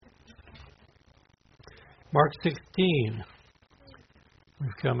Mark 16. We've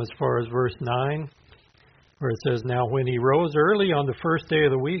come as far as verse 9, where it says, Now when he rose early on the first day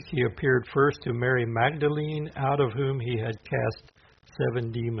of the week, he appeared first to Mary Magdalene, out of whom he had cast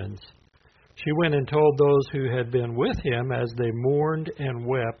 7 demons. She went and told those who had been with him as they mourned and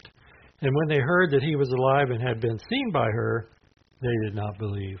wept. And when they heard that he was alive and had been seen by her, they did not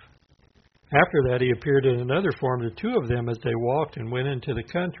believe. After that he appeared in another form to 2 of them as they walked and went into the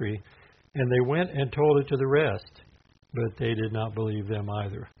country, and they went and told it to the rest, but they did not believe them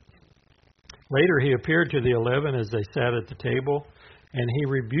either. Later he appeared to the 11 as they sat at the table, and he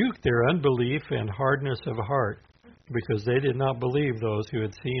rebuked their unbelief and hardness of heart, because they did not believe those who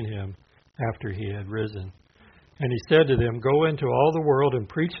had seen him after he had risen. And he said to them, Go into all the world and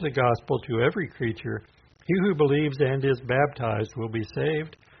preach the gospel to every creature. He who believes and is baptized will be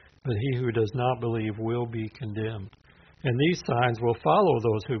saved, but he who does not believe will be condemned. And these signs will follow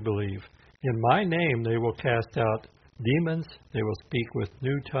those who believe. In my name they will cast out demons, they will speak with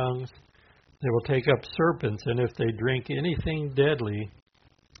new tongues, they will take up serpents, and if they drink anything deadly,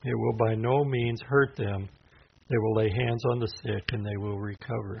 it will by no means hurt them. They will lay hands on the sick, and they will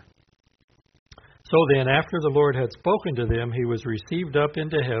recover. So then, after the Lord had spoken to them, he was received up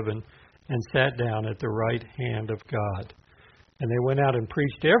into heaven and sat down at the right hand of God. And they went out and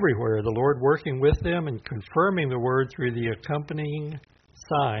preached everywhere, the Lord working with them and confirming the word through the accompanying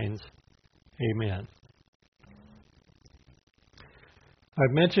signs. Amen.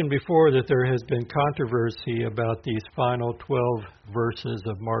 I've mentioned before that there has been controversy about these final 12 verses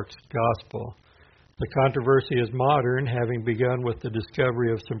of Mark's Gospel. The controversy is modern, having begun with the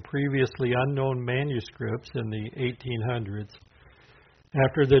discovery of some previously unknown manuscripts in the 1800s.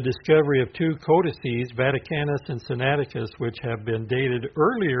 After the discovery of 2 codices, Vaticanus and Sinaiticus, which have been dated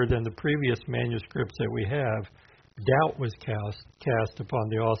earlier than the previous manuscripts that we have, doubt was cast upon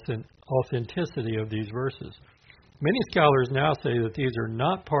the authenticity of these verses. Many scholars now say that these are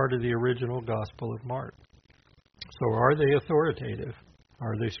not part of the original Gospel of Mark. So are they authoritative?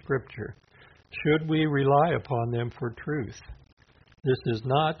 Are they Scripture? Should we rely upon them for truth? This is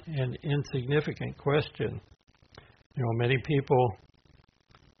not an insignificant question. You know, many people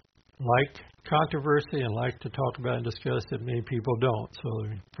like controversy and like to talk about and discuss it. Many people don't, so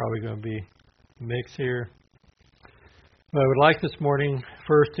there's probably going to be a mix here. But I would like this morning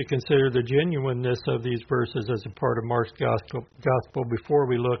first to consider the genuineness of these verses as a part of Mark's gospel before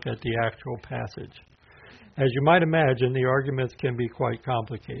we look at the actual passage. As you might imagine, the arguments can be quite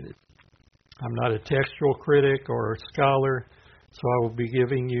complicated. I'm not a textual critic or a scholar, so I will be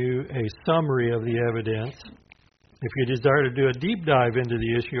giving you a summary of the evidence. If you desire to do a deep dive into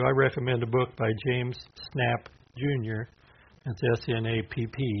the issue, I recommend a book by James Snapp, Jr. That's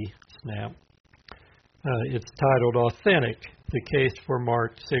S-N-A-P-P, Snapp. It's titled Authentic, the Case for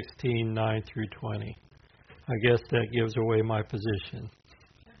Mark 16, 9 through 20. I guess that gives away my position.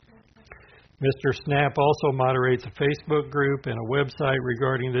 Mr. Snapp also moderates a Facebook group and a website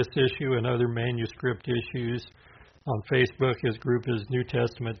regarding this issue and other manuscript issues. On Facebook, his group is New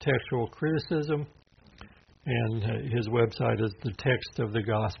Testament Textual Criticism, and his website is The Text of the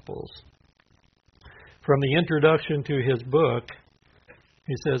Gospels. From the introduction to his book,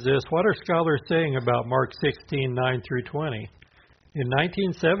 he says this: What are scholars saying about Mark 16, 9 through 20? In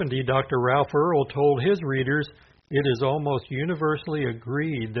 1970, Dr. Ralph Earl told his readers, it is almost universally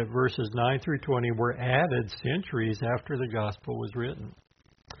agreed that verses 9 through 20 were added centuries after the Gospel was written.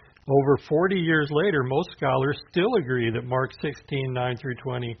 Over 40 years later, most scholars still agree that Mark 16, 9 through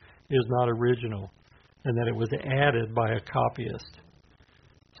 20 is not original, and that it was added by a copyist.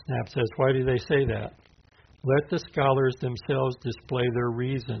 Snapp says, why do they say that? Let the scholars themselves display their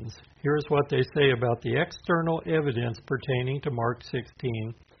reasons. Here's what they say about the external evidence pertaining to Mark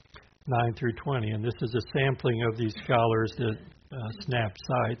 16, 9 through 20. And this is a sampling of these scholars that Snapp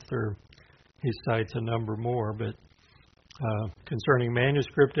cites. He cites a number more. But concerning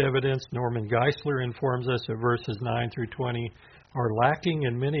manuscript evidence, Norman Geisler informs us that verses 9 through 20 are lacking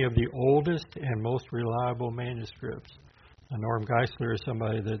in many of the oldest and most reliable manuscripts. Norm Geisler is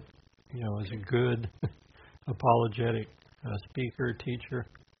somebody that, is a good apologetic speaker, teacher.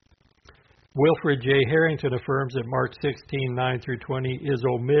 Wilfred J. Harrington affirms that Mark 16, 9 through 20 is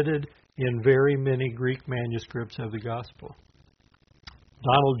omitted in very many Greek manuscripts of the Gospel.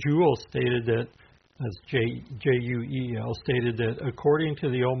 Donald Jewell stated that, that's J-U-E-L, stated that according to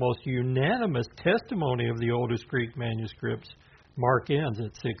the almost unanimous testimony of the oldest Greek manuscripts, Mark ends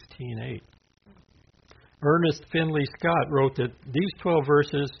at 16:8. Ernest Finley Scott wrote that these 12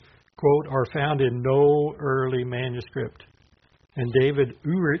 verses, quote, are found in no early manuscript. And David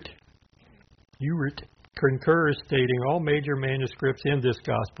Urich concurs, stating all major manuscripts in this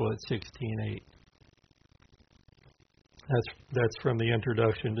gospel at 16:8. That's from the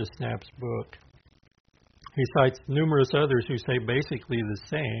introduction to Snap's book. He cites numerous others who say basically the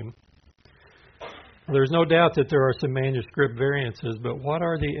same. There's no doubt that there are some manuscript variances, but what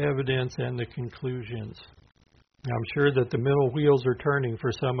are the evidence and the conclusions? I'm sure that the middle wheels are turning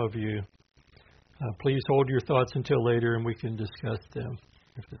for some of you. Please hold your thoughts until later and we can discuss them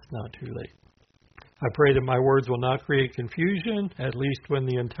if it's not too late. I pray that my words will not create confusion, at least when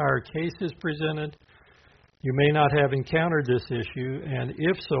the entire case is presented. You may not have encountered this issue, and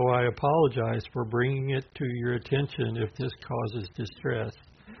if so, I apologize for bringing it to your attention if this causes distress.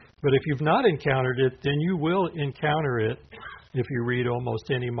 But if you've not encountered it, then you will encounter it if you read almost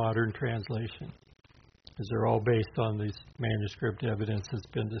any modern translation, because they're all based on this manuscript evidence that's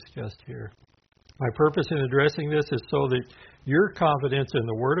been discussed here. My purpose in addressing this is so that your confidence in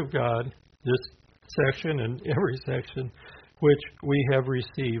the Word of God, this section and every section which we have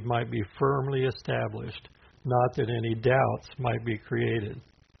received, might be firmly established, not that any doubts might be created.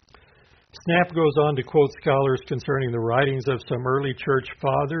 Snap goes on to quote scholars concerning the writings of some early church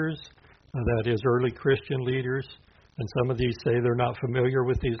fathers, that is, early Christian leaders, and some of these say they're not familiar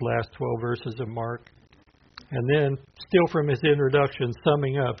with these last 12 verses of Mark. And then, still from his introduction,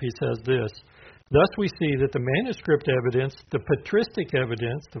 summing up, he says this: thus we see that the manuscript evidence, the patristic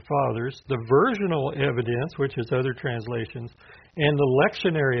evidence, the fathers, the versional evidence, which is other translations, and the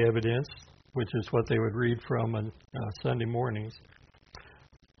lectionary evidence, which is what they would read from on Sunday mornings,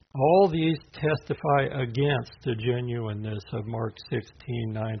 all these testify against the genuineness of Mark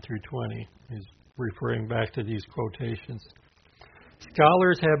 16:9-20. He's referring back to these quotations.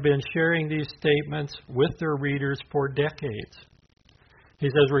 Scholars have been sharing these statements with their readers for decades. He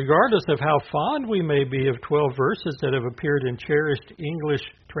says, regardless of how fond we may be of 12 verses that have appeared in cherished English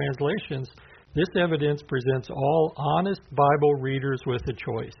translations, this evidence presents all honest Bible readers with a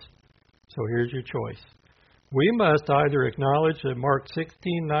choice. So here's your choice. We must either acknowledge that Mark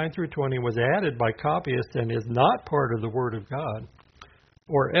 16:9-20 was added by copyists and is not part of the Word of God,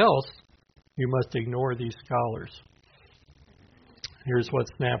 or else you must ignore these scholars. Here's what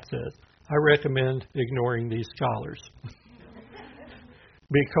Snap says. I recommend ignoring these scholars.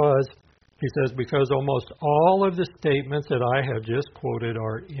 Because almost all of the statements that I have just quoted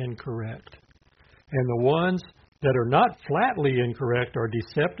are incorrect. And the ones that are not flatly incorrect are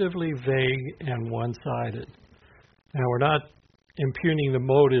deceptively vague and one-sided. Now, we're not impugning the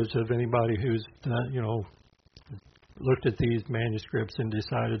motives of anybody who's, looked at these manuscripts and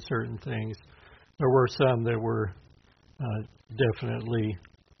decided certain things. There were some that were definitely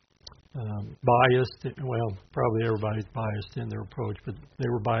biased. Well, probably everybody's biased in their approach, but they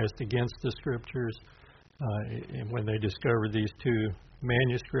were biased against the Scriptures when they discovered these two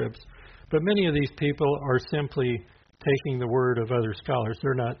manuscripts. But many of these people are simply taking the word of other scholars.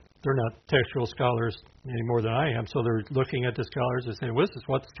 They're not textual scholars any more than I am, so they're looking at the scholars and saying, well, this is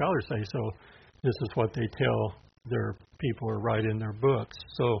what the scholars say, so this is what they tell their people or write in their books.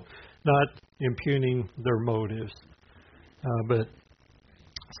 So not impugning their motives. But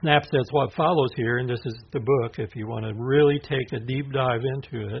Snap says what follows here, and this is the book, if you want to really take a deep dive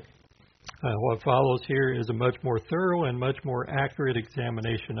into it, what follows here is a much more thorough and much more accurate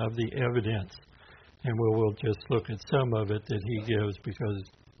examination of the evidence. And we'll just look at some of it that he gives because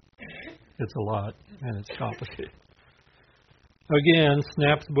it's a lot and it's complicated. Again,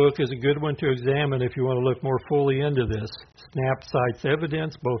 Snap's book is a good one to examine if you want to look more fully into this. Snap cites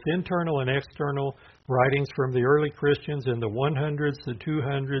evidence, both internal and external, writings from the early Christians in the 100s, the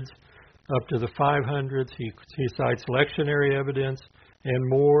 200s, up to the 500s. He cites lectionary evidence and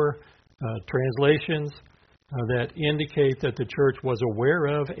more translations that indicate that the church was aware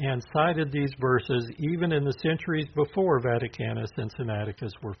of and cited these verses even in the centuries before Vaticanus and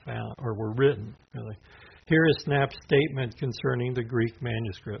Sinaiticus were found or were written. Really, here is Snap's statement concerning the Greek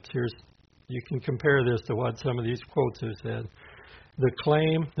manuscripts. You can compare this to what some of these quotes have said. The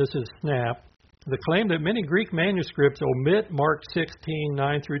claim, this is Snap, the claim that many Greek manuscripts omit Mark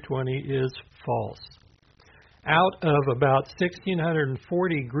 16:9-20 is false. Out of about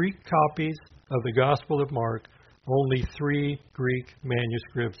 1,640 Greek copies of the Gospel of Mark, only 3 Greek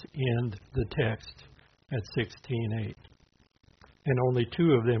manuscripts end the text at 16:8. And only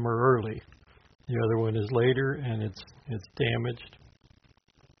 2 of them are early. The other one is later, and it's damaged.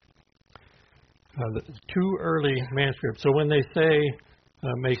 The 2 early manuscripts. So when they say,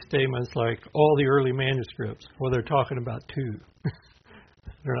 make statements like all the early manuscripts, well, they're talking about 2.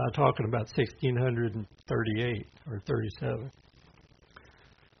 They're not talking about 1,638 or 37.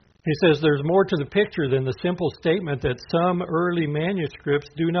 He says there's more to the picture than the simple statement that some early manuscripts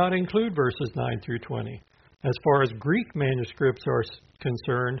do not include verses 9-20. As far as Greek manuscripts are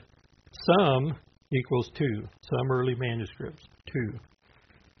concerned, some equals 2. Some early manuscripts, 2.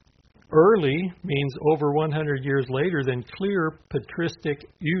 Early means over 100 years later than clear patristic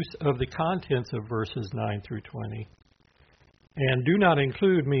use of the contents of verses 9 through 20. And do not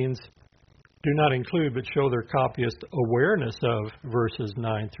include means do not include but show their copyist awareness of verses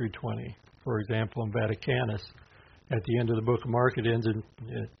 9 through 20. For example, in Vaticanus, at the end of the book of Mark, it ends in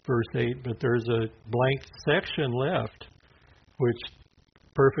verse 8, but there's a blank section left which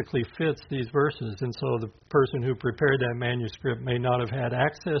perfectly fits these verses. And so the person who prepared that manuscript may not have had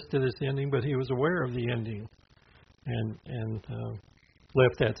access to this ending, but he was aware of the ending and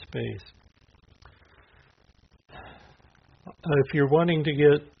left that space. If you're wanting to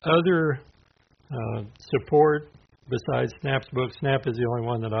get other support besides Snap's book, Snap is the only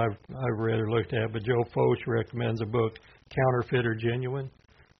one that I've read or looked at, but Joe Focht recommends a book, Counterfeit or Genuine,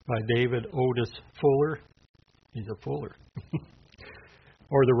 by David Otis Fuller. He's a Fuller.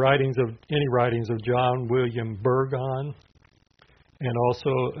 Or the writings of John William Burgon, and also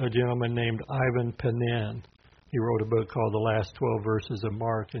a gentleman named Ivan Panin. He wrote a book called The Last 12 Verses of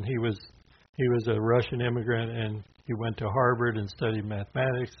Mark, and he was a Russian immigrant, and he went to Harvard and studied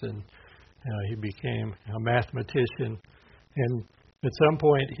mathematics, and he became a mathematician. And at some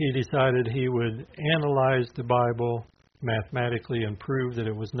point, he decided he would analyze the Bible mathematically and prove that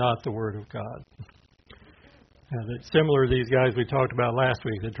it was not the Word of God. And it's similar to these guys we talked about last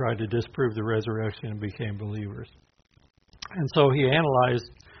week that tried to disprove the resurrection and became believers. And so he analyzed,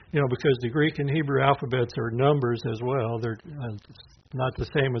 because the Greek and Hebrew alphabets are numbers as well. They're not the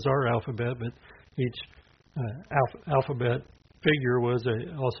same as our alphabet, but each alphabet figure was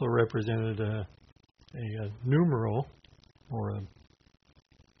also represented a numeral, or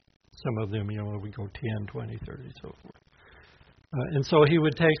some of them, we go 10, 20, 30, so forth. And so he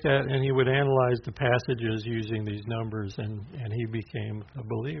would take that and he would analyze the passages using these numbers, and he became a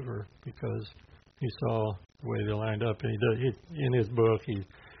believer because he saw the way they lined up. And in his book, he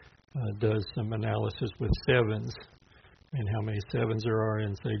does some analysis with sevens and how many sevens there are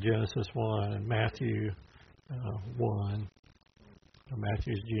in, say, Genesis 1 and Matthew 1, or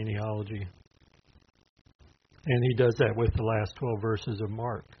Matthew's genealogy. And he does that with the last 12 verses of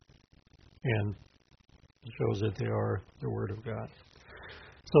Mark, and shows that they are the Word of God.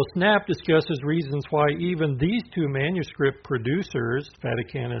 So Snap discusses reasons why even these two manuscript producers,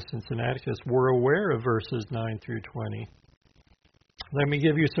 Vaticanus and Sinaiticus, were aware of verses 9 through 20. Let me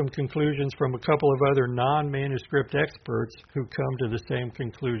give you some conclusions from a couple of other non-manuscript experts who come to the same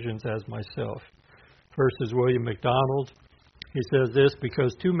conclusions as myself. First is William MacDonald. He says this: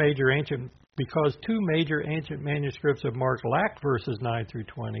 because two major ancient manuscripts of Mark lack verses 9 through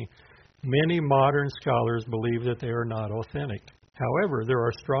 20, many modern scholars believe that they are not authentic. However, there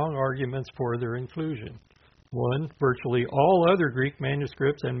are strong arguments for their inclusion. One, virtually all other Greek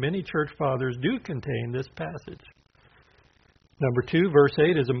manuscripts and many church fathers do contain this passage. Number two, verse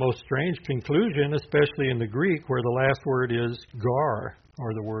 8 is a most strange conclusion, especially in the Greek, where the last word is gar,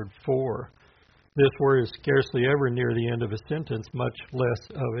 or the word for. This word is scarcely ever near the end of a sentence, much less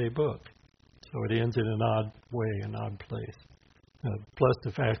of a book. So it ends in an odd way, an odd place. Plus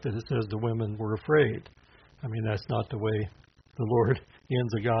the fact that it says the women were afraid. I mean, that's not the way the Lord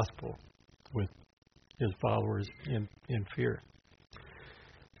ends the gospel, with his followers in fear.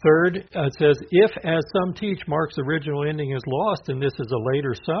 Third, it says, if, as some teach, Mark's original ending is lost and this is a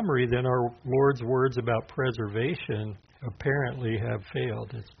later summary, then our Lord's words about preservation apparently have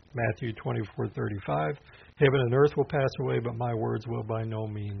failed. It's Matthew 24:35. Heaven and earth will pass away, but my words will by no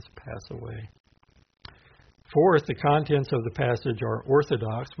means pass away. Fourth, the contents of the passage are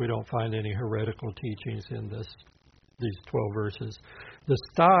orthodox. We don't find any heretical teachings in these 12 verses.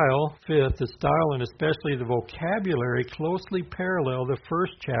 Fifth, the style and especially the vocabulary closely parallel the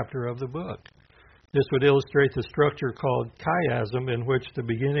first chapter of the book. This would illustrate the structure called chiasm, in which the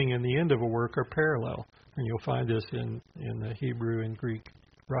beginning and the end of a work are parallel. And you'll find this in the Hebrew and Greek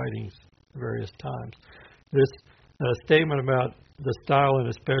writings various times. This statement about the style and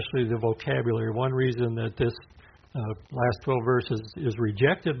especially the vocabulary, one reason that this last 12 verses is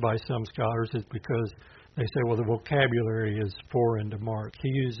rejected by some scholars is because they say, well, the vocabulary is foreign to Mark. He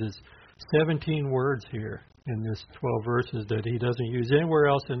uses 17 words here in this 12 verses that he doesn't use anywhere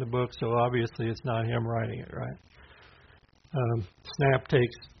else in the book, so obviously it's not him writing it, right? Snap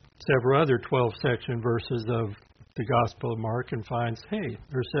takes several other 12-section verses of the Gospel of Mark and finds, hey,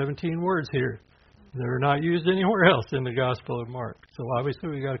 there's 17 words here. They're not used anywhere else in the Gospel of Mark. So obviously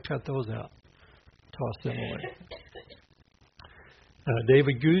we've got to cut those out, toss them away.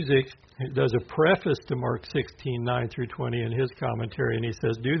 David Guzik does a preface to Mark 16:9 through 20 in his commentary, and he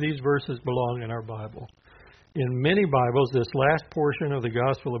says, do these verses belong in our Bible? In many Bibles, this last portion of the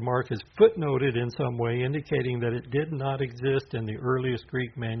Gospel of Mark is footnoted in some way, indicating that it did not exist in the earliest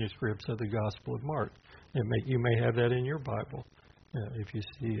Greek manuscripts of the Gospel of Mark. You may have that in your Bible, if you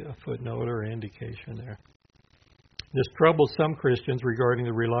see a footnote or indication there. This troubles some Christians regarding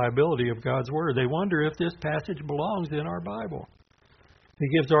the reliability of God's Word. They wonder if this passage belongs in our Bible. He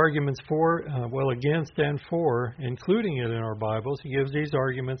gives arguments against and for including it in our Bibles. He gives these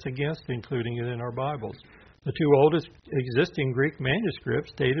arguments against including it in our Bibles. The two oldest existing Greek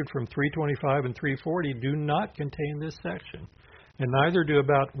manuscripts, dated from 325 and 340, do not contain this section, and neither do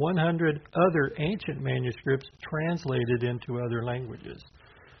about 100 other ancient manuscripts translated into other languages.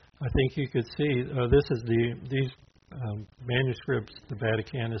 I think you could see these manuscripts, the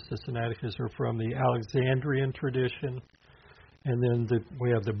Vaticanus, the Sinaiticus, are from the Alexandrian tradition, and then we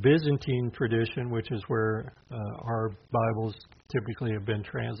have the Byzantine tradition, which is where our Bibles typically have been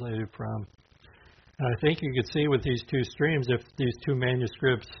translated from. And I think you could see with these two streams, if these two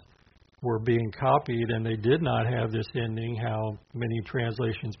manuscripts were being copied and they did not have this ending, how many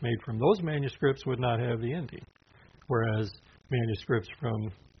translations made from those manuscripts would not have the ending, whereas manuscripts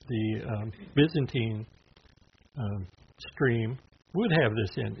from the Byzantine stream would have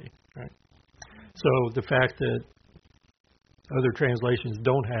this ending. Right? So the fact that other translations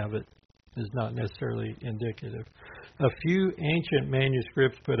don't have it is not necessarily indicative. A few ancient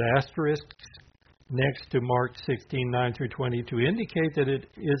manuscripts put asterisks next to Mark 16:9 through 20 to indicate that it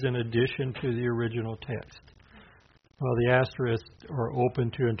is an addition to the original text. Well, the asterisks are open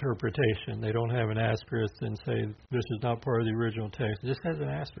to interpretation. They don't have an asterisk and say this is not part of the original text. It just has an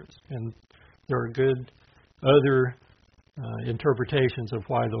asterisk. And there are good other interpretations of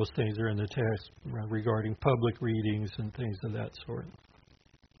why those things are in the text regarding public readings and things of that sort.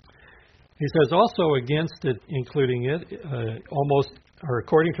 He says also against it, including it,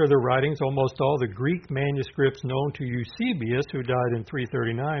 according to their writings, almost all the Greek manuscripts known to Eusebius, who died in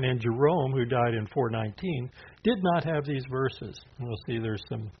 339, and Jerome, who died in 419, did not have these verses. And we'll see there's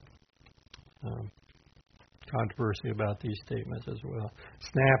some controversy about these statements as well.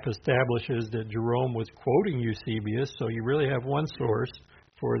 Snap establishes that Jerome was quoting Eusebius, so you really have one source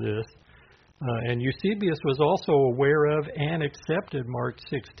for this. And Eusebius was also aware of and accepted Mark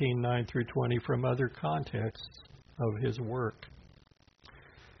 16:9 through 20 from other contexts of his work.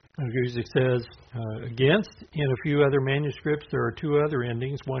 Guzik says, against, in a few other manuscripts, there are two other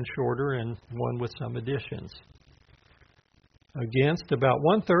endings, one shorter and one with some additions. Against, about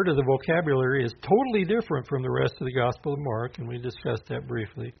 1/3 of the vocabulary is totally different from the rest of the Gospel of Mark, and we discussed that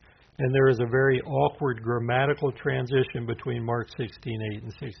briefly. And there is a very awkward grammatical transition between Mark 16:8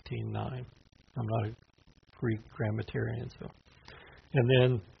 and 16:9. I'm not a Greek grammatarian, so. And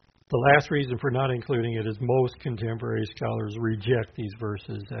then the last reason for not including it is most contemporary scholars reject these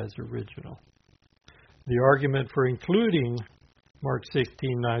verses as original. The argument for including Mark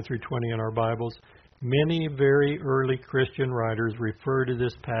 16:9 through 20 in our Bibles, many very early Christian writers refer to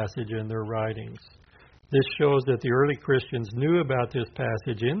this passage in their writings. This shows that the early Christians knew about this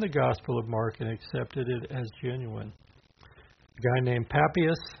passage in the Gospel of Mark and accepted it as genuine. A guy named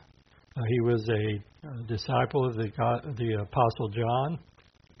Papias, he was a disciple of the Apostle John.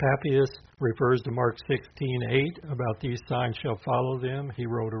 Papias refers to Mark 16:8 about these signs shall follow them. He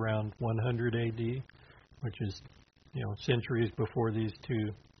wrote around 100 AD, which is centuries before these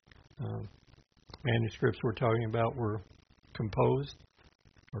two manuscripts we're talking about were composed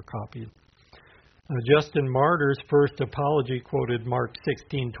or copied. Justin Martyr's first apology quoted Mark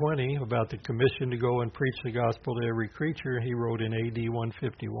 16:20 about the commission to go and preach the gospel to every creature. He wrote in AD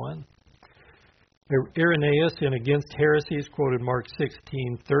 151. Irenaeus, in Against Heresies, quoted Mark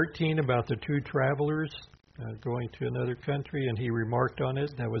 16:13 about the two travelers going to another country, and he remarked on it.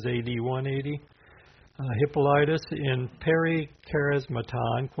 That was AD 180. Hippolytus, in Peri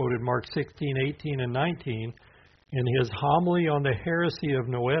Charismaton, quoted Mark 16:18 and 19. In his homily on the heresy of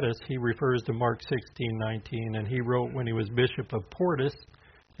Noetus, he refers to Mark 16:19, and he wrote when he was Bishop of Portus,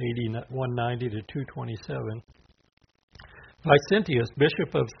 AD 190 to 227. Vicentius,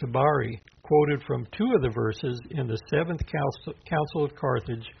 Bishop of Sabari, quoted from two of the verses in the Seventh Council of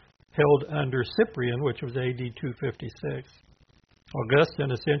Carthage, held under Cyprian, which was AD 256.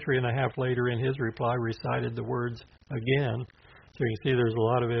 Augustine, a century and a half later, in his reply, recited the words again. So you can see there's a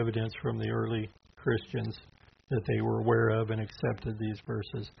lot of evidence from the early Christians that they were aware of and accepted these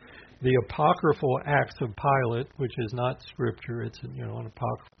verses. The apocryphal Acts of Pilate, which is not scripture, it's an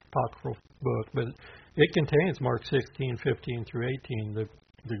apocryphal book, but it contains Mark 16:15 through 18, the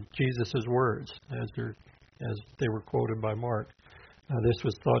Jesus' words as they were quoted by Mark. This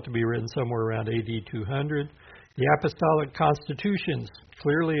was thought to be written somewhere around AD 200. The apostolic constitutions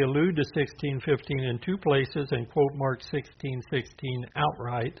clearly allude to 1615 in two places and quote Mark 16:16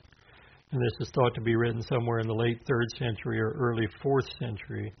 outright. And this is thought to be written somewhere in the late 3rd century or early 4th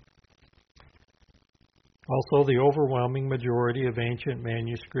century. Also, the overwhelming majority of ancient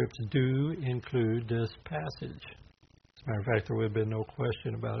manuscripts do include this passage. As a matter of fact, there would have been no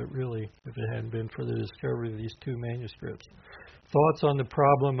question about it, really, if it hadn't been for the discovery of these two manuscripts. Thoughts on the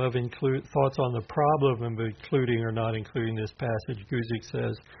problem of including or not including this passage. Guzik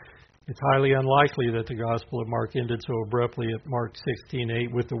says, it's highly unlikely that the Gospel of Mark ended so abruptly at Mark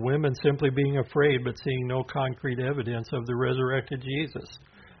 16:8, with the women simply being afraid but seeing no concrete evidence of the resurrected Jesus,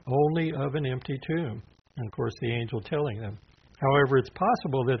 only of an empty tomb, and of course the angel telling them. However, it's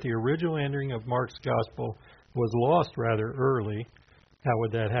possible that the original ending of Mark's Gospel was lost rather early. How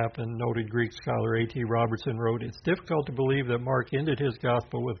would that happen? Noted Greek scholar A.T. Robertson wrote, it's difficult to believe that Mark ended his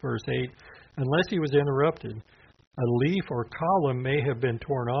Gospel with verse 8 unless he was interrupted. A leaf or column may have been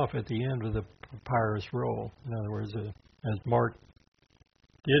torn off at the end of the papyrus roll. In other words, as Mark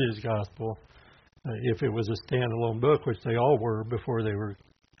did his Gospel, if it was a standalone book, which they all were before they were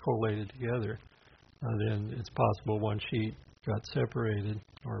collated together, then it's possible one sheet got separated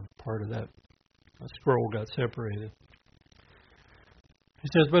or part of that scroll got separated. He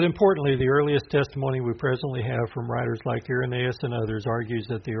says, but importantly, the earliest testimony we presently have from writers like Irenaeus and others argues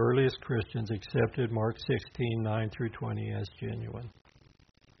that the earliest Christians accepted Mark 16:9-20 as genuine.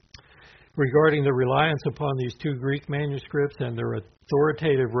 Regarding the reliance upon these two Greek manuscripts and their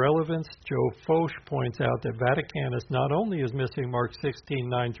authoritative relevance, Joe Focht points out that Vaticanus not only is missing Mark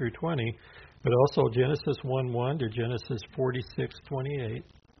 16:9-20, but also Genesis 1:1 to Genesis 46:28,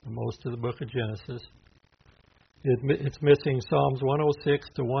 most of the book of Genesis. It's missing Psalms 106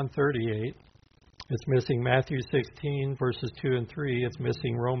 to 138. It's missing Matthew 16, verses 2 and 3. It's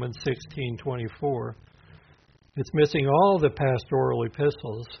missing Romans 16:24. It's missing all the pastoral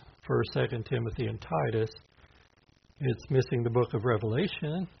epistles, 1st, 2nd Timothy, and Titus. It's missing the book of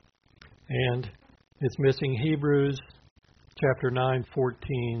Revelation. And it's missing Hebrews chapter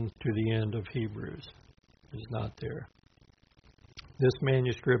 9:14 to the end of Hebrews. It's not there. This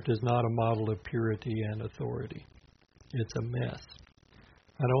manuscript is not a model of purity and authority. It's a mess.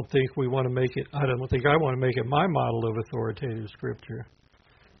 I don't think I want to make it my model of authoritative Scripture.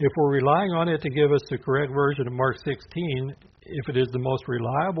 If we're relying on it to give us the correct version of Mark 16, if it is the most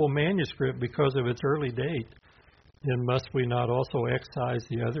reliable manuscript because of its early date, then must we not also excise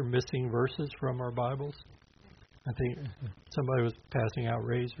the other missing verses from our Bibles? I think somebody was passing out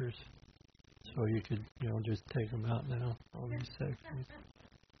razors, so you could, just take them out now, all these sections.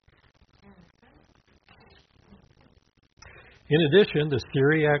 In addition, the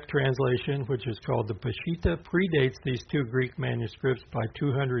Syriac translation, which is called the Peshitta, predates these two Greek manuscripts by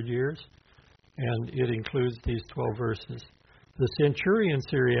 200 years, and it includes these 12 verses. The Centurion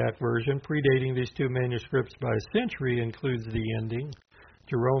Syriac version, predating these two manuscripts by a century, includes the ending.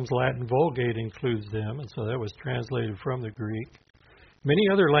 Jerome's Latin Vulgate includes them, and so that was translated from the Greek. Many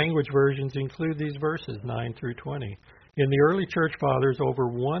other language versions include these verses, 9-20. In the early church fathers, over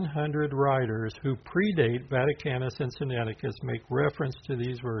 100 writers who predate Vaticanus and Sinaiticus make reference to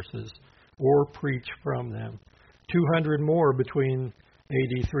these verses or preach from them. 200 more between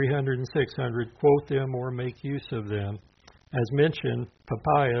AD 300 and 600 quote them or make use of them. As mentioned,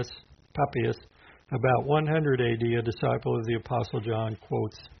 Papias, about 100 AD, a disciple of the Apostle John,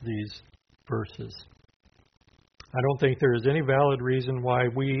 quotes these verses. I don't think there is any valid reason why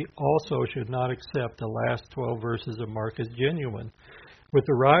we also should not accept the last 12 verses of Mark as genuine. With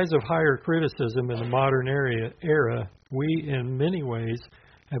the rise of higher criticism in the modern era, we in many ways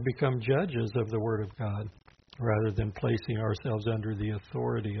have become judges of the Word of God rather than placing ourselves under the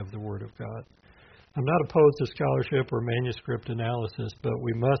authority of the Word of God. I'm not opposed to scholarship or manuscript analysis, but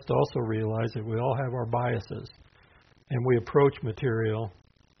we must also realize that we all have our biases, and we approach material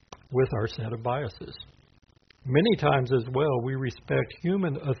with our set of biases. Many times as well, we respect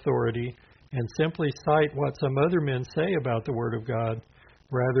human authority and simply cite what some other men say about the Word of God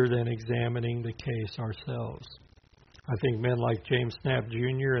rather than examining the case ourselves. I think men like James Snap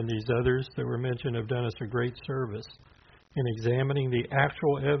Jr. and these others that were mentioned have done us a great service in examining the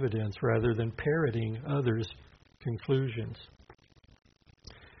actual evidence rather than parroting others' conclusions.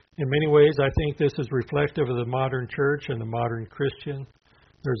 In many ways, I think this is reflective of the modern church and the modern Christian.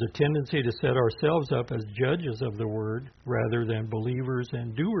 There's a tendency to set ourselves up as judges of the Word rather than believers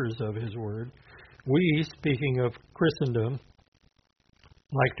and doers of His Word. We, speaking of Christendom,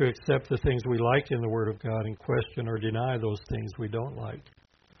 like to accept the things we like in the Word of God and question or deny those things we don't like.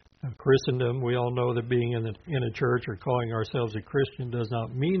 Christendom, we all know that being in a church or calling ourselves a Christian does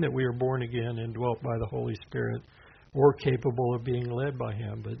not mean that we are born again and dwelt by the Holy Spirit or capable of being led by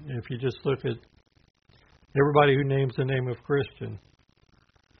Him. But if you just look at everybody who names the name of Christian,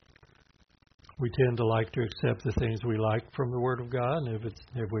 we tend to like to accept the things we like from the Word of God, and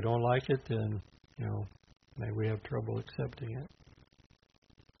if we don't like it, then maybe we have trouble accepting it.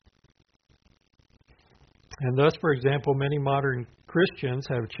 And thus, for example, many modern Christians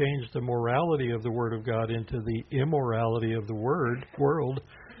have changed the morality of the Word of God into the immorality of the world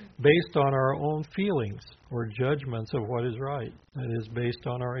based on our own feelings or judgments of what is right. That is, based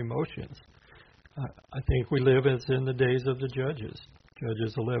on our emotions. I think we live as in the days of the judges.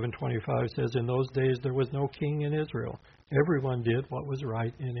 Judges 11:25 says, "In those days there was no king in Israel. Everyone did what was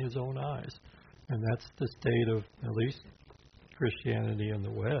right in his own eyes." And that's the state of, at least, Christianity in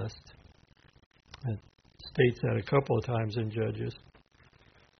the West. It states that a couple of times in Judges.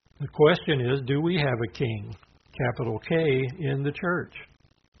 The question is, do we have a king, capital K, in the church?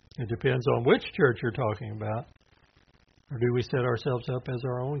 It depends on which church you're talking about. Or do we set ourselves up as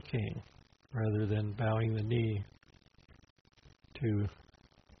our own king, rather than bowing the knee to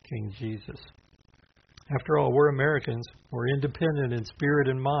King Jesus? After all, we're Americans. We're independent in spirit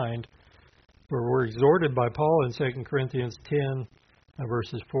and mind. We're exhorted by Paul in 2 Corinthians 10,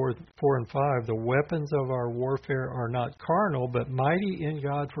 verses 4 and 5. The weapons of our warfare are not carnal, but mighty in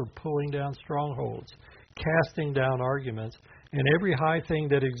God for pulling down strongholds, casting down arguments, and every high thing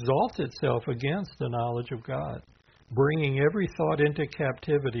that exalts itself against the knowledge of God, bringing every thought into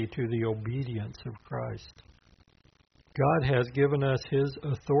captivity to the obedience of Christ. God has given us His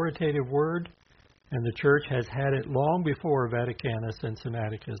authoritative word, and the church has had it long before Vaticanus and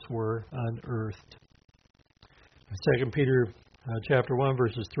Sinaiticus were unearthed. 2 Peter chapter 1,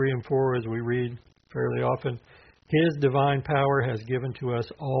 verses 3 and 4, as we read fairly often, His divine power has given to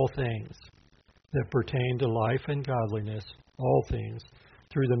us all things that pertain to life and godliness, all things,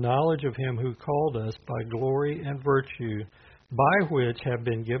 through the knowledge of Him who called us by glory and virtue, by which have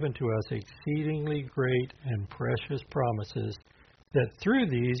been given to us exceedingly great and precious promises, that through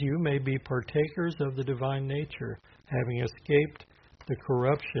these you may be partakers of the divine nature, having escaped the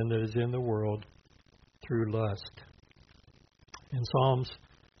corruption that is in the world through lust. In Psalms,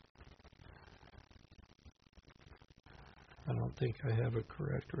 I don't think I have a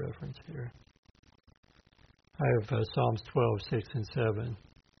correct reference here. I have Psalms 12, 6 and 7.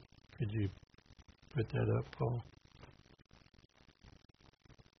 Could you put that up, Paul?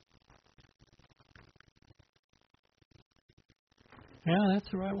 Yeah, that's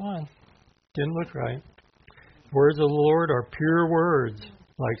the right one. Didn't look right. Words of the Lord are pure words,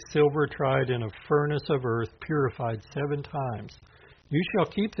 like silver tried in a furnace of earth, purified 7 times. You shall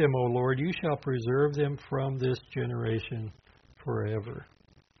keep them, O Lord. You shall preserve them from this generation forever.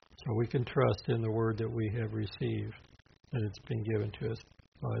 So we can trust in the word that we have received, that it's been given to us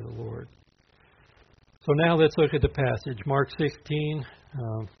by the Lord. So now let's look at the passage. Mark 16,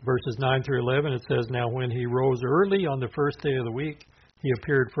 verses 9 through 11, it says, Now when he rose early on the first day of the week, he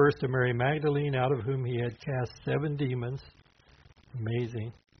appeared first to Mary Magdalene, out of whom he had cast 7 demons.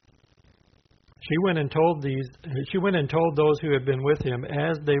 Amazing. She went and told those who had been with him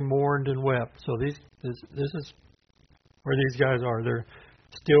as they mourned and wept. So this is where these guys are. They're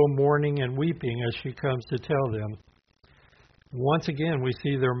still mourning and weeping as she comes to tell them. Once again, we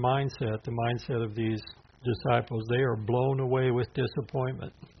see their mindset, the mindset of these disciples. They are blown away with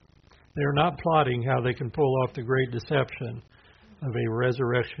disappointment. They are not plotting how they can pull off the great deception of a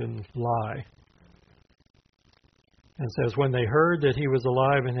resurrection lie. And it says, when they heard that he was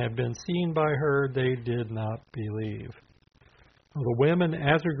alive and had been seen by her, they did not believe. Well, the women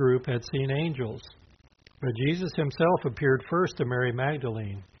as a group had seen angels, but Jesus himself appeared first to Mary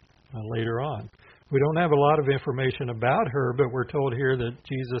Magdalene later on. We don't have a lot of information about her, but we're told here that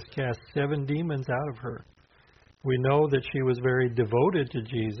Jesus cast 7 demons out of her. We know that she was very devoted to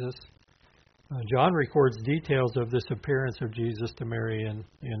Jesus. John records details of this appearance of Jesus to Mary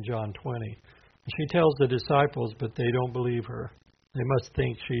in John 20. She tells the disciples, but they don't believe her. They must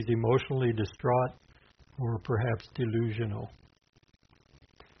think she's emotionally distraught or perhaps delusional.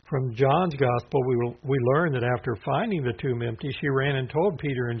 From John's Gospel, we learn that after finding the tomb empty, she ran and told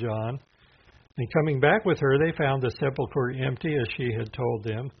Peter and John. And coming back with her, they found the sepulchre empty as she had told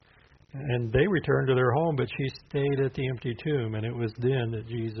them. And they returned to their home, but she stayed at the empty tomb, and it was then that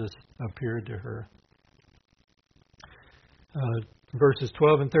Jesus appeared to her. Verses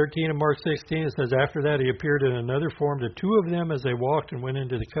 12 and 13 of Mark 16, it says, After that he appeared in another form to 2 of them as they walked and went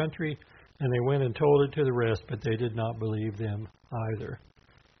into the country, and they went and told it to the rest, but they did not believe them either.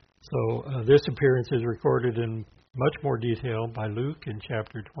 So this appearance is recorded in much more detail by Luke in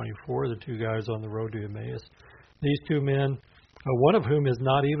chapter 24, the two guys on the road to Emmaus. These two men, one of whom is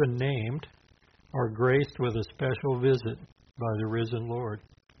not even named, are graced with a special visit by the risen Lord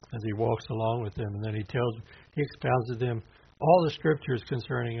as he walks along with them, and then he expounds to them all the scriptures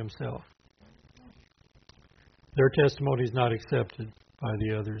concerning himself. Their testimony is not accepted by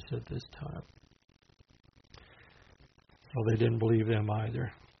the others at this time. So they didn't believe them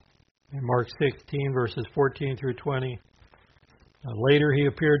either. In Mark 16, verses 14 through 20, later he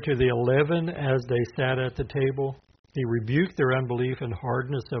appeared to the 11 as they sat at the table. He rebuked their unbelief and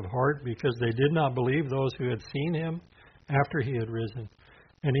hardness of heart because they did not believe those who had seen him after he had risen.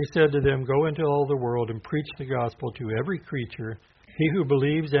 And he said to them, "Go into all the world and preach the gospel to every creature. He who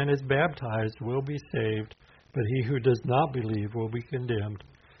believes and is baptized will be saved, but he who does not believe will be condemned.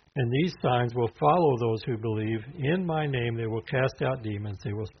 And these signs will follow those who believe. In my name they will cast out demons.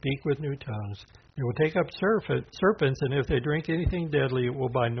 They will speak with new tongues. They will take up serpents, and if they drink anything deadly, it will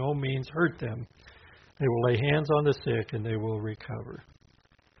by no means hurt them. They will lay hands on the sick, and they will recover."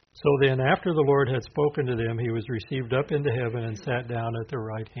 So then, after the Lord had spoken to them, he was received up into heaven and sat down at the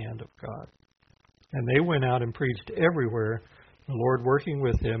right hand of God. And they went out and preached everywhere, the Lord working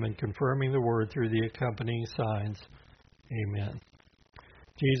with them and confirming the word through the accompanying signs. Amen.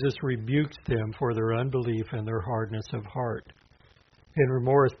 Jesus rebukes them for their unbelief and their hardness of heart. Henry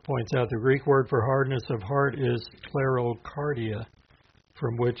Morris points out the Greek word for hardness of heart is sclerocardia,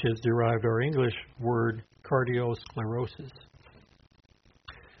 from which is derived our English word cardiosclerosis.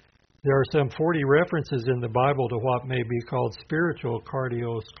 There are some 40 references in the Bible to what may be called spiritual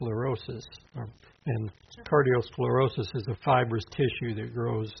cardiosclerosis. And cardiosclerosis is a fibrous tissue that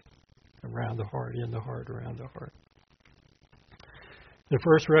grows around the heart, in the heart, around the heart. The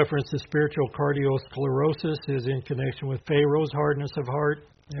first reference to spiritual cardiosclerosis is in connection with Pharaoh's hardness of heart,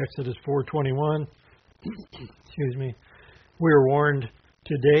 Exodus 4:21. Excuse me. We are warned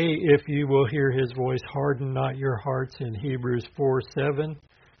today, if you will hear his voice, harden not your hearts, in Hebrews 4:7.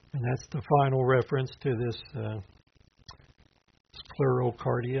 And that's the final reference to this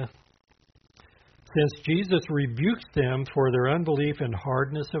sclerocardia. Since Jesus rebukes them for their unbelief and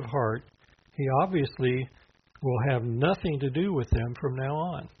hardness of heart, he obviously will have nothing to do with them from now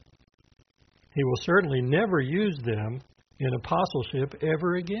on. He will certainly never use them in apostleship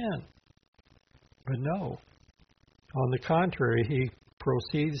ever again. But no. On the contrary, he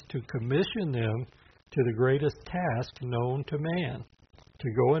proceeds to commission them to the greatest task known to man,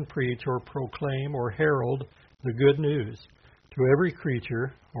 to go and preach or proclaim or herald the good news to every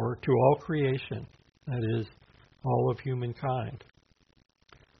creature or to all creation, that is, all of humankind.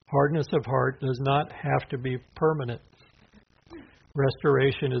 Hardness of heart does not have to be permanent.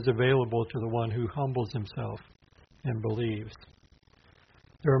 Restoration is available to the one who humbles himself and believes.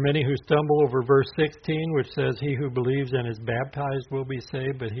 There are many who stumble over verse 16, which says, "He who believes and is baptized will be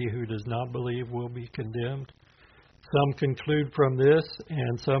saved, but he who does not believe will be condemned." Some conclude from this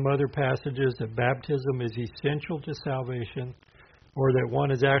and some other passages that baptism is essential to salvation, or that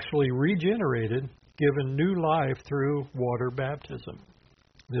one is actually regenerated, given new life through water baptism.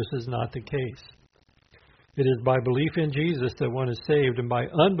 This is not the case. It is by belief in Jesus that one is saved, and by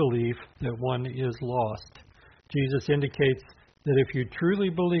unbelief that one is lost. Jesus indicates that if you truly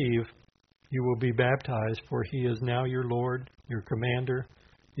believe, you will be baptized, for he is now your Lord, your commander,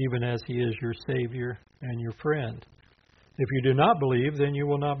 even as he is your Savior and your friend. If you do not believe, then you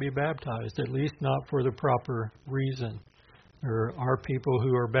will not be baptized, at least not for the proper reason. There are people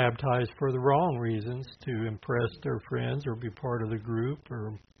who are baptized for the wrong reasons, to impress their friends or be part of the group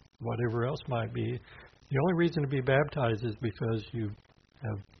or whatever else might be. The only reason to be baptized is because you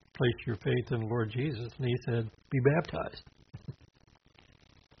have placed your faith in the Lord Jesus, and he said, be baptized.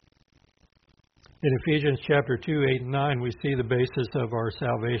 In Ephesians chapter 2, 8 and 9, we see the basis of our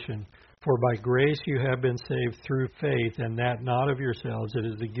salvation. For by grace you have been saved through faith, and that not of yourselves. It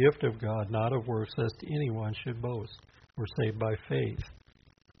is the gift of God, not of works, lest anyone should boast. We're saved by faith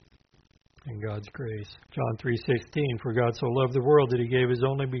in God's grace. John 3:16, for God so loved the world that he gave his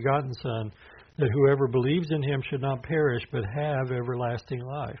only begotten Son, that whoever believes in him should not perish, but have everlasting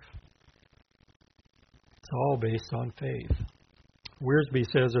life. It's all based on faith. Wiersbe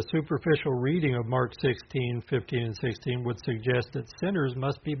says a superficial reading of Mark 16, 15, and 16 would suggest that sinners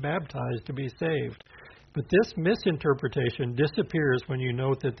must be baptized to be saved. But this misinterpretation disappears when you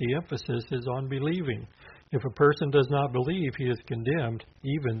note that the emphasis is on believing. If a person does not believe, he is condemned,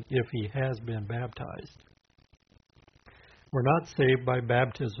 even if he has been baptized. We're not saved by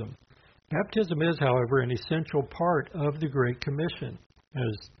baptism. Baptism is, however, an essential part of the Great Commission,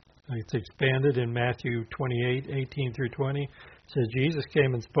 as it's expanded in Matthew 28, 18 through 20. It says, Jesus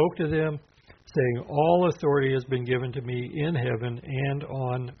came and spoke to them, saying, "All authority has been given to me in heaven and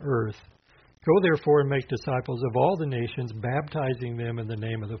on earth. Go therefore and make disciples of all the nations, baptizing them in the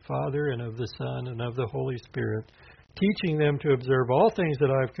name of the Father and of the Son and of the Holy Spirit, teaching them to observe all things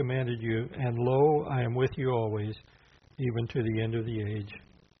that I have commanded you, and lo, I am with you always, even to the end of the age."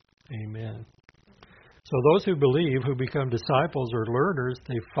 Amen. So those who believe, who become disciples or learners,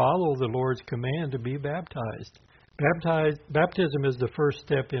 they follow the Lord's command to be baptized. Baptism is the first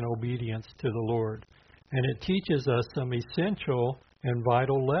step in obedience to the Lord, and it teaches us some essential and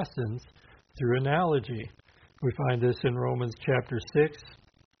vital lessons through analogy. We find this in Romans chapter 6,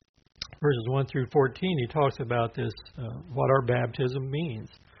 verses 1 through 14. He talks about this, what our baptism means.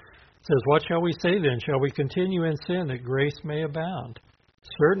 It says, "What shall we say then? Shall we continue in sin that grace may abound?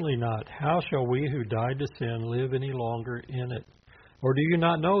 Certainly not. How shall we who died to sin live any longer in it? Or do you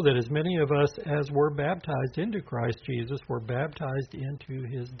not know that as many of us as were baptized into Christ Jesus were baptized into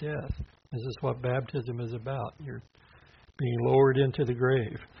his death?" This is what baptism is about. You're being lowered into the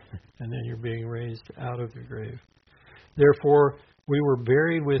grave, and then you're being raised out of the grave. "Therefore, we were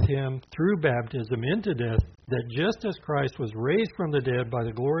buried with him through baptism into death, that just as Christ was raised from the dead by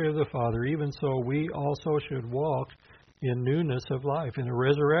the glory of the Father, even so we also should walk in newness of life, in a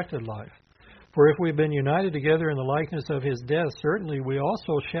resurrected life. For if we've been united together in the likeness of his death, certainly we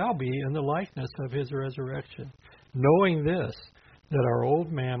also shall be in the likeness of his resurrection, knowing this, that our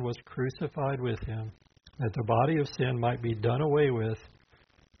old man was crucified with him, that the body of sin might be done away with,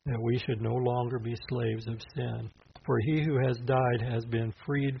 that we should no longer be slaves of sin. For he who has died has been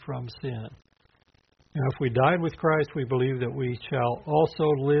freed from sin. Now if we died with Christ, we believe that we shall also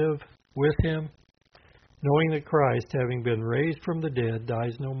live with him, knowing that Christ, having been raised from the dead,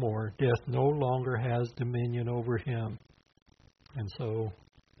 dies no more. Death no longer has dominion over him." And so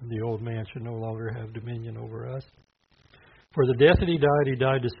the old man should no longer have dominion over us. "For the death that he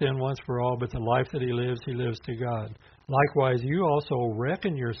died to sin once for all, but the life that he lives to God. Likewise, you also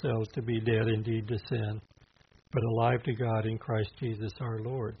reckon yourselves to be dead indeed to sin, but alive to God in Christ Jesus our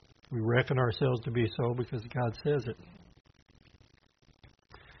Lord." We reckon ourselves to be so because God says it.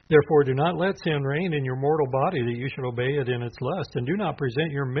 "Therefore, do not let sin reign in your mortal body, that you should obey it in its lust. And do not present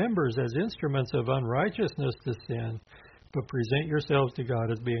your members as instruments of unrighteousness to sin, but present yourselves to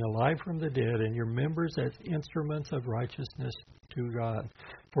God as being alive from the dead, and your members as instruments of righteousness to God.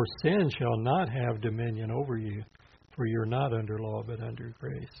 For sin shall not have dominion over you, for you are not under law, but under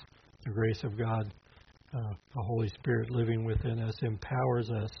grace." The grace of God, the Holy Spirit living within us, empowers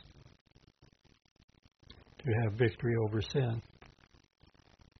us to have victory over sin.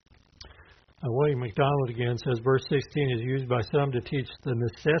 William MacDonald again says, verse 16 is used by some to teach the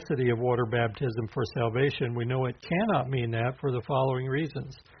necessity of water baptism for salvation. We know it cannot mean that for the following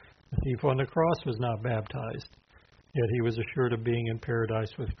reasons. The thief on the cross was not baptized, yet he was assured of being in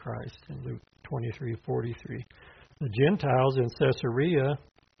paradise with Christ in Luke 23:43. The Gentiles in Caesarea,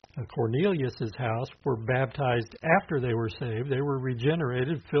 Cornelius' house, were baptized after they were saved. They were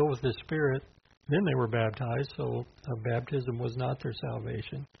regenerated, filled with the Spirit, then they were baptized, so baptism was not their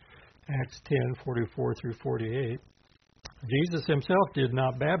salvation. Acts 10:44 through 48. Jesus himself did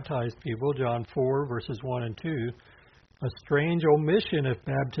not baptize people, John 4, verses 1 and 2. A strange omission if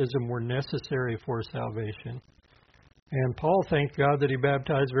baptism were necessary for salvation. And Paul thanked God that he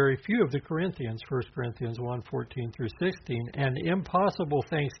baptized very few of the Corinthians, 1 Corinthians 1:14 through 16. An impossible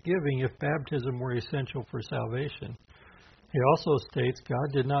thanksgiving if baptism were essential for salvation. He also states,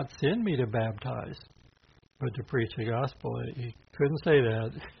 God did not send me to baptize, but to preach the gospel. He couldn't say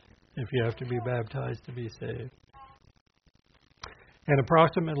that if you have to be baptized to be saved. And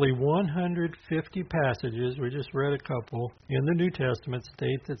approximately 150 passages, we just read a couple, in the New Testament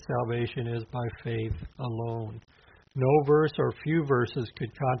state that salvation is by faith alone. No verse or few verses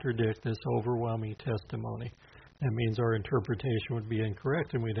could contradict this overwhelming testimony. That means our interpretation would be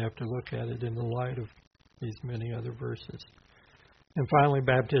incorrect, and we'd have to look at it in the light of these many other verses. And finally,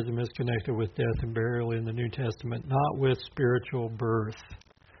 baptism is connected with death and burial in the New Testament, not with spiritual birth.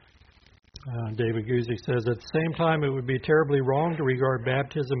 David Guzik says, at the same time, it would be terribly wrong to regard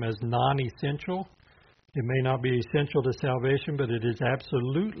baptism as non-essential. It may not be essential to salvation, but it is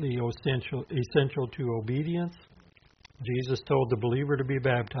absolutely essential to obedience. Jesus told the believer to be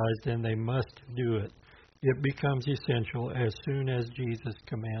baptized, and they must do it. It becomes essential as soon as Jesus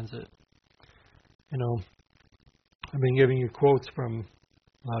commands it. You know, I've been giving you quotes from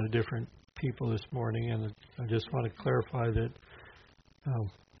a lot of different people this morning, and I just want to clarify that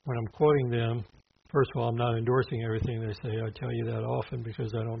when I'm quoting them, first of all, I'm not endorsing everything they say. I tell you that often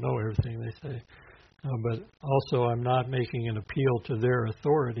because I don't know everything they say. But also, I'm not making an appeal to their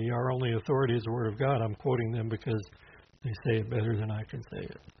authority. Our only authority is the Word of God. I'm quoting them because they say it better than I can say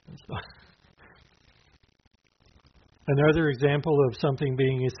it. And so, Another example of something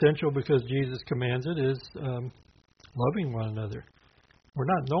being essential because Jesus commands it is loving one another.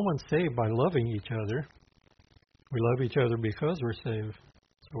 No one's saved by loving each other. We love each other because we're saved.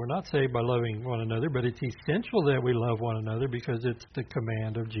 So we're not saved by loving one another, but it's essential that we love one another because it's the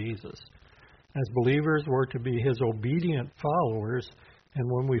command of Jesus. As believers, we're to be His obedient followers,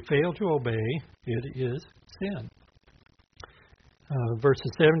 and when we fail to obey, it is sin. Verses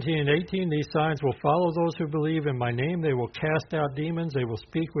 17 and 18, these signs will follow those who believe in my name. They will cast out demons. They will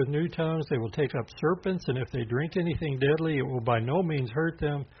speak with new tongues. They will take up serpents. And if they drink anything deadly, it will by no means hurt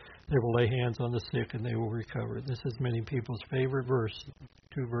them. They will lay hands on the sick and they will recover. This is many people's favorite verse,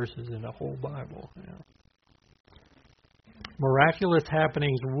 2 verses in the whole Bible. Yeah. Miraculous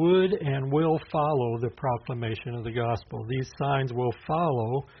happenings would and will follow the proclamation of the gospel. These signs will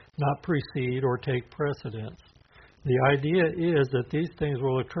follow, not precede or take precedence. The idea is that these things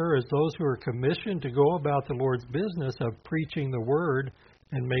will occur as those who are commissioned to go about the Lord's business of preaching the word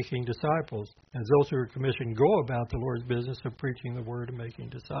and making disciples. As those who are commissioned go about the Lord's business of preaching the word and making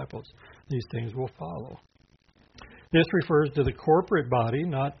disciples, these things will follow. This refers to the corporate body,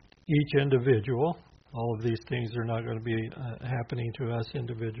 not each individual. All of these things are not going to be happening to us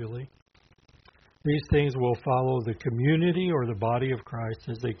individually. These things will follow the community or the body of Christ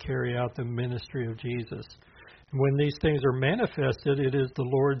as they carry out the ministry of Jesus. When these things are manifested, it is the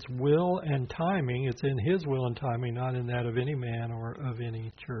Lord's will and timing. It's in His will and timing, not in that of any man or of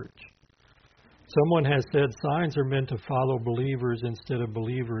any church. Someone has said signs are meant to follow believers instead of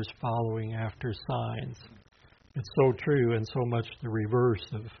believers following after signs. It's so true and so much the reverse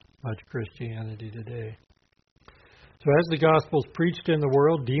of much Christianity today. So as the gospel is preached in the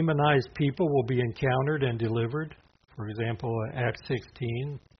world, demonized people will be encountered and delivered. For example, Acts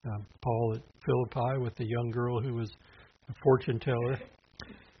 16, Paul at Philippi with the young girl who was a fortune teller.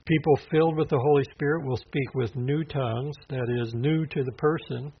 People filled with the Holy Spirit will speak with new tongues, that is, new to the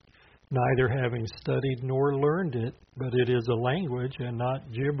person, neither having studied nor learned it, but it is a language and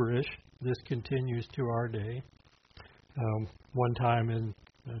not gibberish. This continues to our day. One time in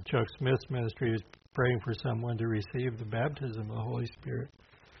Chuck Smith's ministry, he was praying for someone to receive the baptism of the Holy Spirit.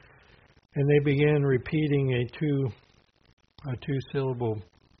 And they began repeating a two-syllable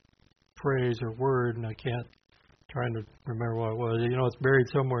phrase or word, and trying to remember what it was. You know, it's buried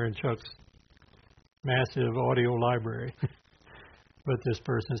somewhere in Chuck's massive audio library. But this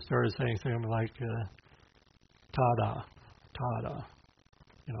person started saying something like, tada, tada.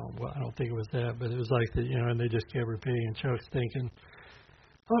 You know, well, I don't think it was that, but it was like that, and they just kept repeating, and Chuck's thinking,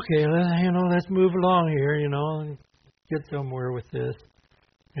 okay, let's move along here, and get somewhere with this.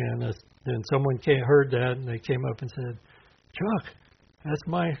 And then someone heard that, and they came up and said, Chuck, that's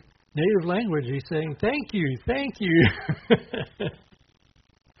my native language. He's saying, thank you.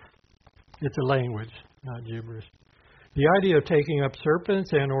 It's a language, not gibberish. The idea of taking up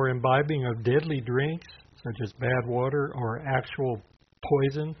serpents and or imbibing of deadly drinks, such as bad water or actual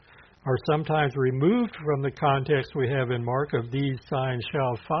poison, are sometimes removed from the context we have in Mark of these signs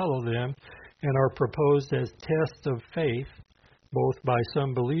shall follow them and are proposed as tests of faith, both by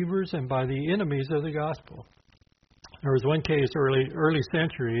some believers and by the enemies of the gospel. There was one case early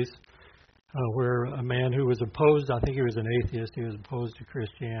centuries where a man who was opposed, I think he was an atheist, he was opposed to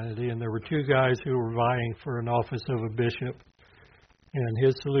Christianity, and there were two guys who were vying for an office of a bishop. And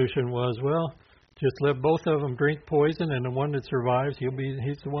his solution was, well, just let both of them drink poison, and the one that survives,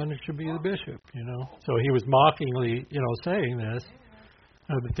 he's the one that should be the bishop, So he was mockingly, saying this.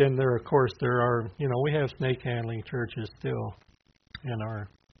 But then there are, we have snake handling churches still in our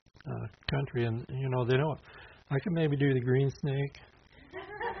country, and, they don't. I can maybe do the green snake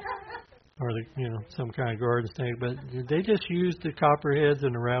or some kind of garden snake, but they just use the copperheads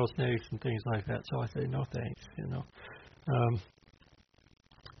and the rattlesnakes and things like that. So I say, no thanks,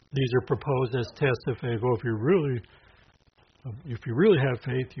 These are proposed as tests of faith. Well, if you really have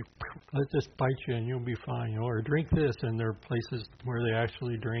faith, let this bite you and you'll be fine. Or drink this, and there are places where they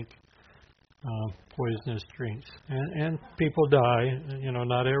actually drink poisonous drinks, and people die.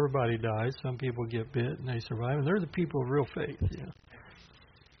 Not everybody dies. Some people get bit and they survive, and they're the people of real faith.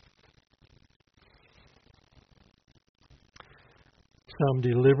 Some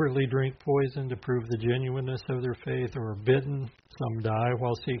deliberately drink poison to prove the genuineness of their faith, or are bitten. Some die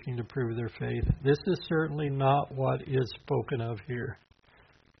while seeking to prove their faith. This is certainly not what is spoken of here.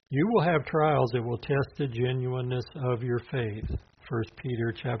 You will have trials that will test the genuineness of your faith. 1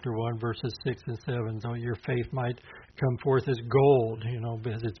 Peter chapter 1, verses 6 and 7. So your faith might come forth as gold,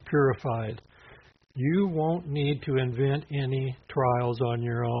 because it's purified. You won't need to invent any trials on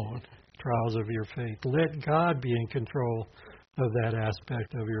your own, trials of your faith. Let God be in control of that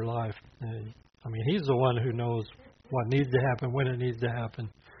aspect of your life. He's the one who knows what needs to happen, when it needs to happen,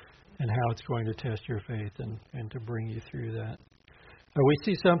 and how it's going to test your faith and to bring you through that. We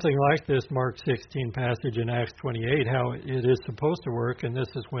see something like this Mark 16 passage in Acts 28, how it is supposed to work, and this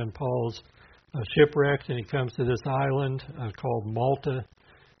is when Paul's shipwrecked and he comes to this island called Malta,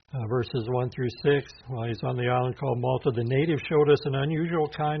 verses 1 through 6. While he's on the island called Malta, the natives showed us an unusual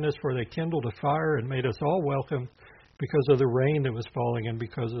kindness, for they kindled a fire and made us all welcome because of the rain that was falling and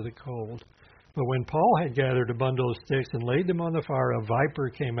because of the cold. But when Paul had gathered a bundle of sticks and laid them on the fire, a viper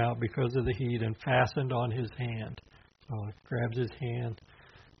came out because of the heat and fastened on his hand. So it grabs his hand.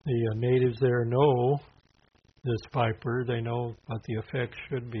 The natives there know this viper. They know what the effect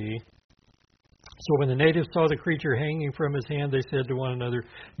should be. So when the natives saw the creature hanging from his hand, they said to one another,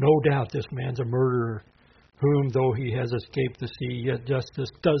 "No doubt this man's a murderer, whom, though he has escaped the sea, yet justice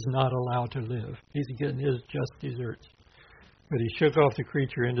does not allow to live." He's getting his just deserts. But he shook off the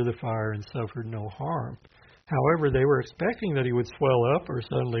creature into the fire and suffered no harm. However, they were expecting that he would swell up or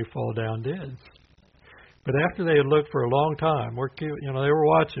suddenly fall down dead. But after they had looked for a long time, they were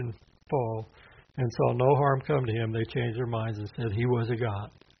watching Paul and saw no harm come to him, they changed their minds and said he was a god.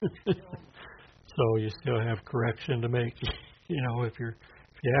 So you still have correction to make. If you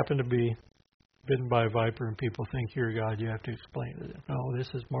happen to be bitten by a viper and people think you're a god, you have to explain it. No, this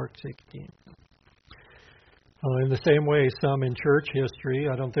is Mark 16. In the same way, some in church history,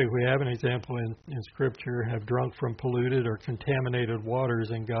 I don't think we have an example in Scripture, have drunk from polluted or contaminated waters,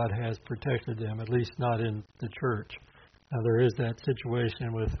 and God has protected them, at least not in the church. Now, there is that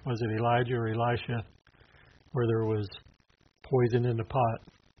situation with, was it Elijah or Elisha, where there was poison in the pot,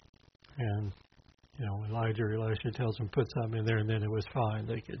 and Elijah or Elisha tells them put something in there, and then it was fine.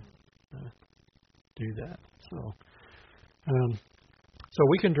 They could do that. So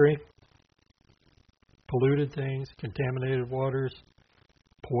we can drink polluted things, contaminated waters,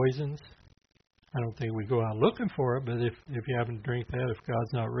 poisons. I don't think we go out looking for it, but if you happen to drink that, if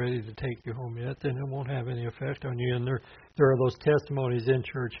God's not ready to take you home yet, then it won't have any effect on you. And there are those testimonies in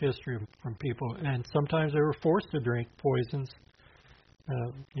church history from people, and sometimes they were forced to drink poisons,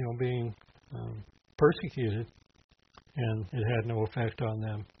 being persecuted, and it had no effect on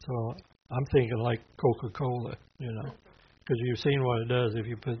them. So I'm thinking like Coca-Cola, because you've seen what it does if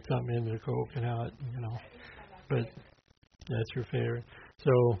you put something in the Coke and how it, but that's your favorite.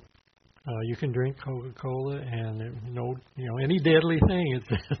 So you can drink Coca-Cola and any deadly thing.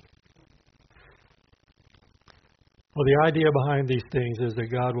 Well, the idea behind these things is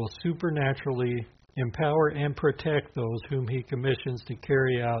that God will supernaturally empower and protect those whom He commissions to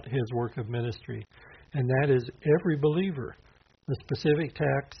carry out His work of ministry, and that is every believer. The specific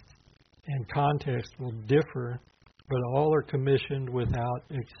text and context will differ, but all are commissioned without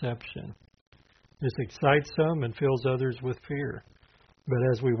exception. This excites some and fills others with fear. But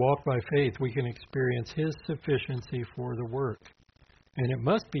as we walk by faith, we can experience His sufficiency for the work. And it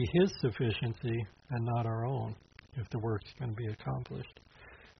must be His sufficiency and not our own if the work's going to be accomplished.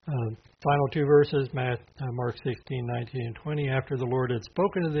 Final two verses, Mark 16, 19, and 20. After the Lord had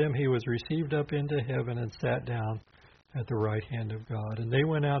spoken to them, He was received up into heaven and sat down at the right hand of God. And they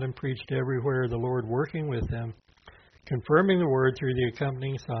went out and preached everywhere, the Lord working with them, confirming the word through the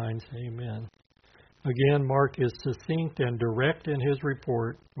accompanying signs. Amen. Again, Mark is succinct and direct in his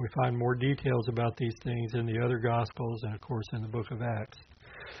report. We find more details about these things in the other Gospels and, of course, in the book of Acts.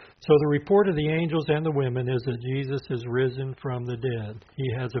 So the report of the angels and the women is that Jesus is risen from the dead.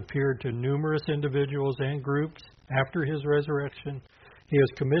 He has appeared to numerous individuals and groups after His resurrection. He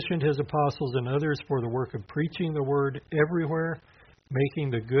has commissioned His apostles and others for the work of preaching the word everywhere, making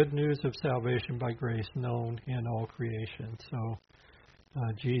the good news of salvation by grace known in all creation. So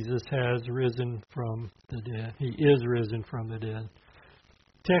Jesus has risen from the dead. He is risen from the dead.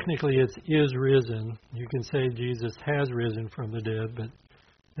 Technically, it's is risen. You can say Jesus has risen from the dead, but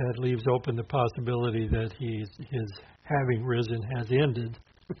that leaves open the possibility that his having risen has ended.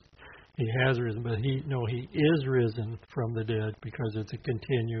 He has risen, but he is risen from the dead because it's a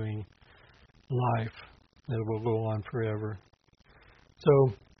continuing life that will go on forever.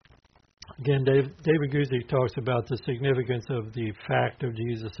 So, again, David Guzik talks about the significance of the fact of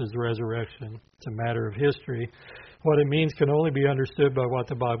Jesus' resurrection. It's a matter of history. What it means can only be understood by what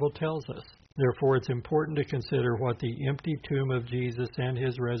the Bible tells us. Therefore, it's important to consider what the empty tomb of Jesus and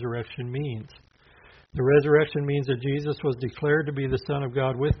His resurrection means. The resurrection means that Jesus was declared to be the Son of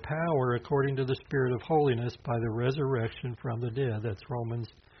God with power according to the Spirit of holiness by the resurrection from the dead. That's Romans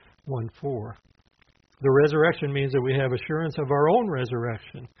 1:4. The resurrection means that we have assurance of our own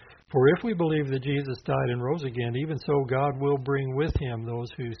resurrection. For if we believe that Jesus died and rose again, even so God will bring with Him those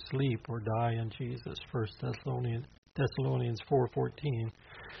who sleep or die in Jesus. 1 Thessalonians 4:14.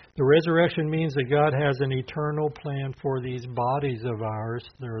 The resurrection means that God has an eternal plan for these bodies of ours.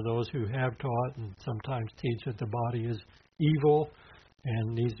 There are those who have taught and sometimes teach that the body is evil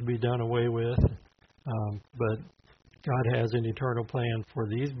and needs to be done away with. But God has an eternal plan for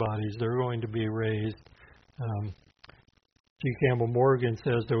these bodies. They're going to be raised. G. Campbell Morgan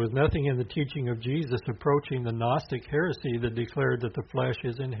says, there was nothing in the teaching of Jesus approaching the Gnostic heresy that declared that the flesh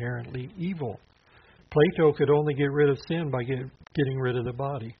is inherently evil. Plato could only get rid of sin by getting rid of the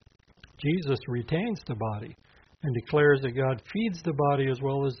body. Jesus retains the body and declares that God feeds the body as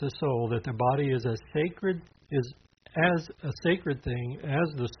well as the soul, that the body is as a sacred thing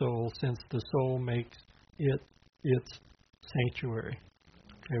as the soul, since the soul makes it its sanctuary.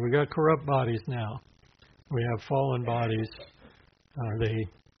 Okay, we got corrupt bodies now. We have fallen bodies. They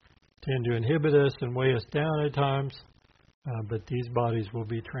tend to inhibit us and weigh us down at times, but these bodies will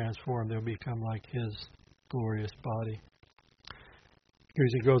be transformed. They'll become like His glorious body.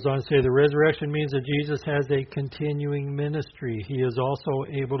 He goes on to say, the resurrection means that Jesus has a continuing ministry. He is also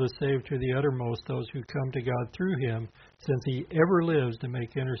able to save to the uttermost those who come to God through Him, since He ever lives to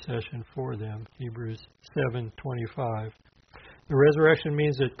make intercession for them. Hebrews 7:25. The resurrection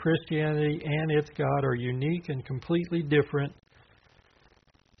means that Christianity and its God are unique and completely different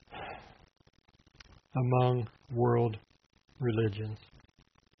among world religions.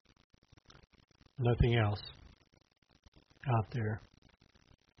 Nothing else out there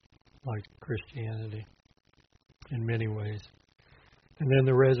like Christianity in many ways. And then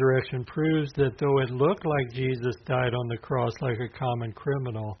the resurrection proves that though it looked like Jesus died on the cross like a common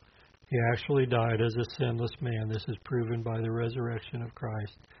criminal, He actually died as a sinless man. This is proven by the resurrection of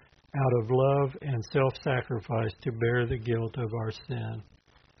Christ, out of love and self-sacrifice to bear the guilt of our sin.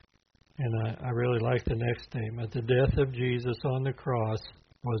 And I really like the next statement. The death of Jesus on the cross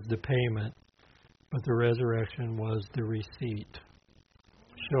was the payment, but the resurrection was the receipt,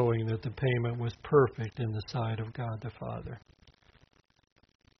 showing that the payment was perfect in the sight of God the Father.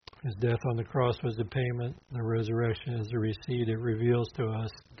 His death on the cross was the payment. The resurrection is the receipt. It reveals to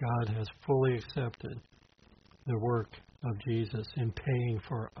us God has fully accepted the work of Jesus in paying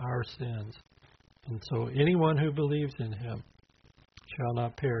for our sins. And so anyone who believes in Him shall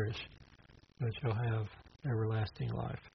not perish, but shall have everlasting life.